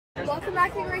Welcome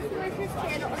back to Gracie Delicious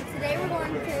channel, and today we're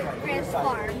going to Grant's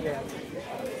farm.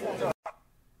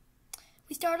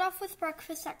 We start off with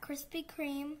breakfast at Krispy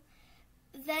Kreme.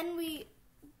 Then we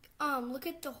look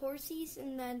at the horses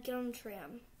and then get on the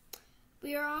tram.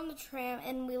 We are on the tram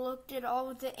and we looked at all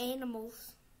of the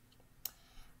animals.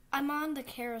 I'm on the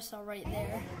carousel right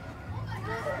there.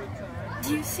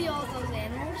 Do you see all those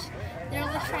animals? They're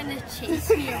like trying to chase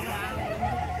me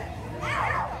around.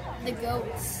 The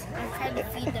goats. I'm trying to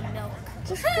feed them milk.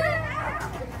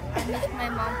 I make my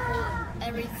mom hold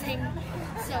everything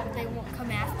so they won't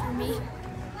come after me.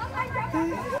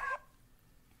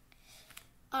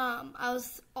 I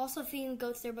was also feeding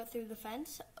goats there, but through the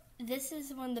fence. This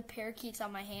is one of the parakeets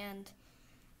on my hand.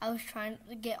 I was trying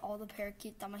to get all the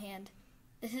parakeets on my hand.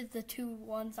 This is the two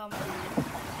ones on my hand.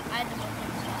 I had to make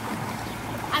them.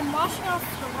 I'm washing off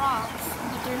the rocks,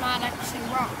 but they're not actually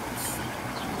rocks.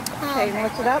 Okay,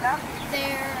 what's it up?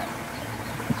 They're,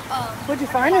 what'd you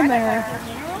find in there?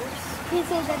 Minerals? He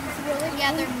said that it's really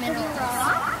they're minerals.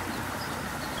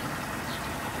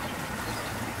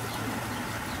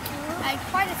 I had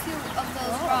quite a few of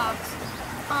those rocks.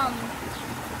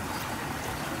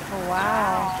 Oh,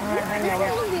 wow. All right, hang on.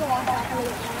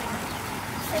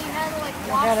 So you had to like I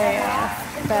wash got them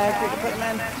off. a bag we can put them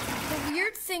in. The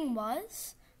weird thing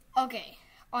was, okay,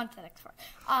 on to the next part.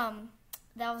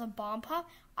 That was a bomb pop.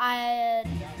 I had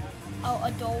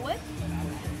a Dole Whip.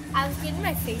 I was getting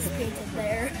my face painted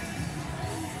there.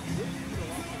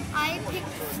 I picked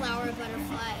flower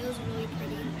butterfly. It was really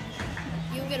pretty.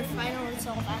 You'll get a final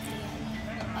result at the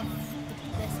end of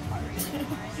this part.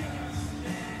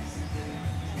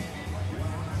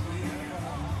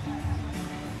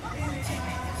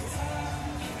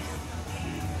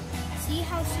 See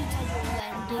how she did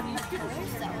blending the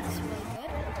colors? That was really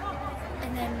good.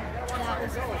 And then that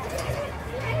was good.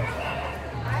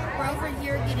 We're over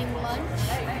here getting lunch.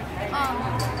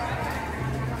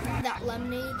 That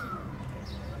lemonade.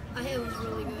 It was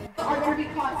really good. Are going to be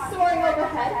caught soaring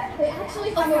overhead. They actually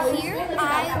have Over a here, wingspan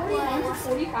that's about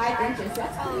 45 inches.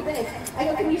 That's pretty big. I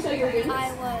go, can you show your wings?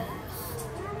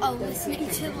 I was listening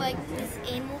to like this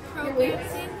animal program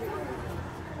thing.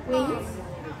 Wings.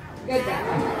 Good job.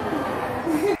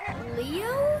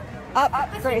 Leo? Up,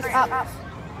 Grace, up.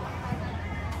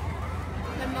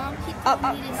 My mom keeps Up,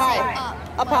 telling me to say high. up.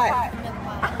 Up but high. no,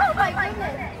 Oh my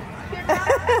goodness. You're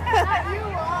not you.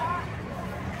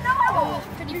 it was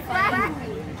pretty funny.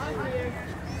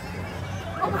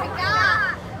 Oh my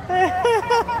god.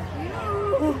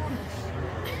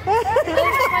 I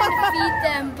was trying to feed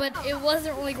them, but it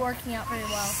wasn't really working out very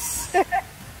well.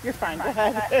 You're fine, go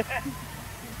ahead.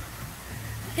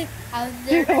 I was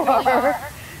there You cooling are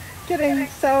off. getting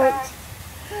soaked.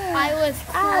 I was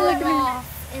look cooling at me. off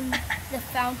in the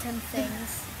fountain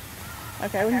things.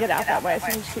 Okay, we can get out that way, so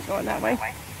we just keep going that way.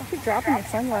 I keep dropping my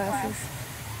sunglasses.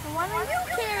 Why don't you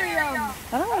carry them?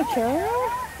 I don't want to carry them.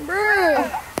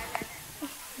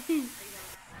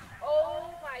 Oh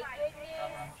my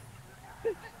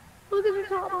goodness. Look at the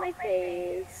top of my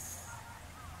face.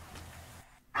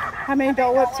 How many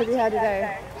Dole Whips have you had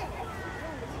today?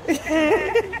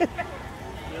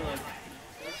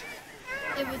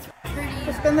 It was pretty.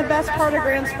 It's been the best part of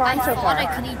Grant's I farm so thought I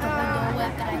far. could eat the whole Dole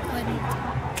Whip, but I couldn't.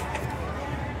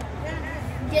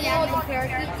 Getting all the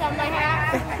parakeets on my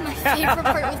hat. My favorite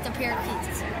part was the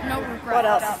parakeets. No regrets. What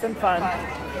else has been fun?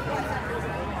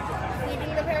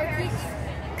 Eating the parakeets.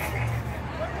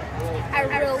 I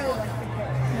really like the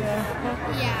parakeets.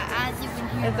 Yeah. Yeah, as you can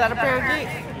hear. Is that a parakeet?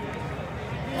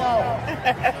 No.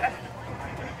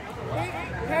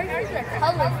 Parakeets are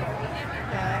colorful.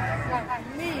 Like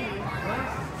me.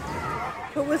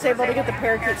 Who was able to get the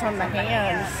parakeets on the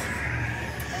hands?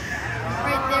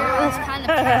 Right there, I was kind of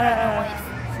paranoid.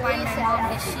 My mom,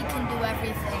 because she can do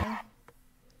everything.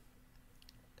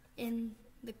 In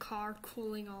the car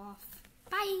cooling off.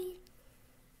 Bye.